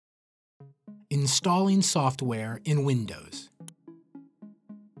Installing software in Windows.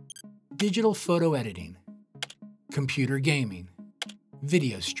 Digital photo editing, computer gaming,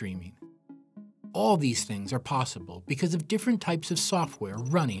 video streaming. All these things are possible because of different types of software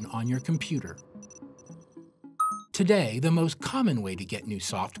running on your computer. Today, the most common way to get new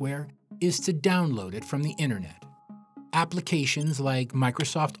software is to download it from the internet. Applications like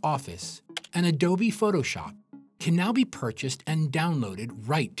Microsoft Office and Adobe Photoshop can now be purchased and downloaded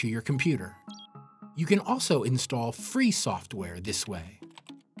right to your computer. You can also install free software this way.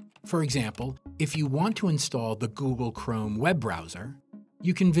 For example, if you want to install the Google Chrome web browser,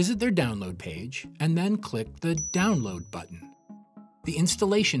 you can visit their download page and then click the Download button. The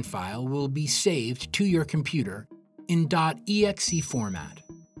installation file will be saved to your computer in .exe format.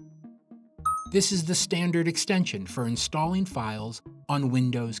 This is the standard extension for installing files on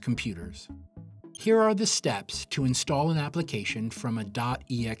Windows computers. Here are the steps to install an application from a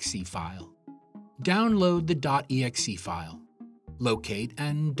 .exe file. Download the .exe file. Locate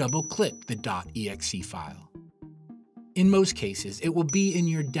and double-click the .exe file. In most cases, it will be in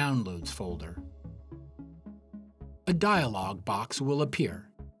your Downloads folder. A dialog box will appear.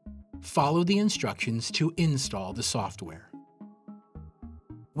 Follow the instructions to install the software.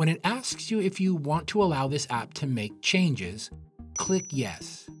 When it asks you if you want to allow this app to make changes, click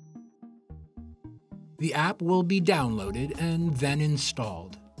Yes. The app will be downloaded and then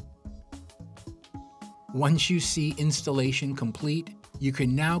installed. Once you see installation complete, you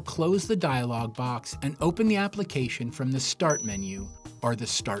can now close the dialog box and open the application from the Start menu or the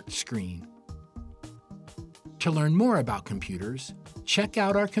Start screen. To learn more about computers, check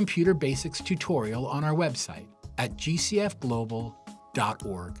out our Computer Basics tutorial on our website at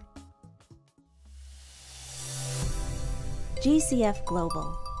gcfglobal.org. GCF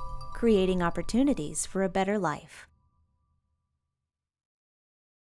Global, creating opportunities for a better life.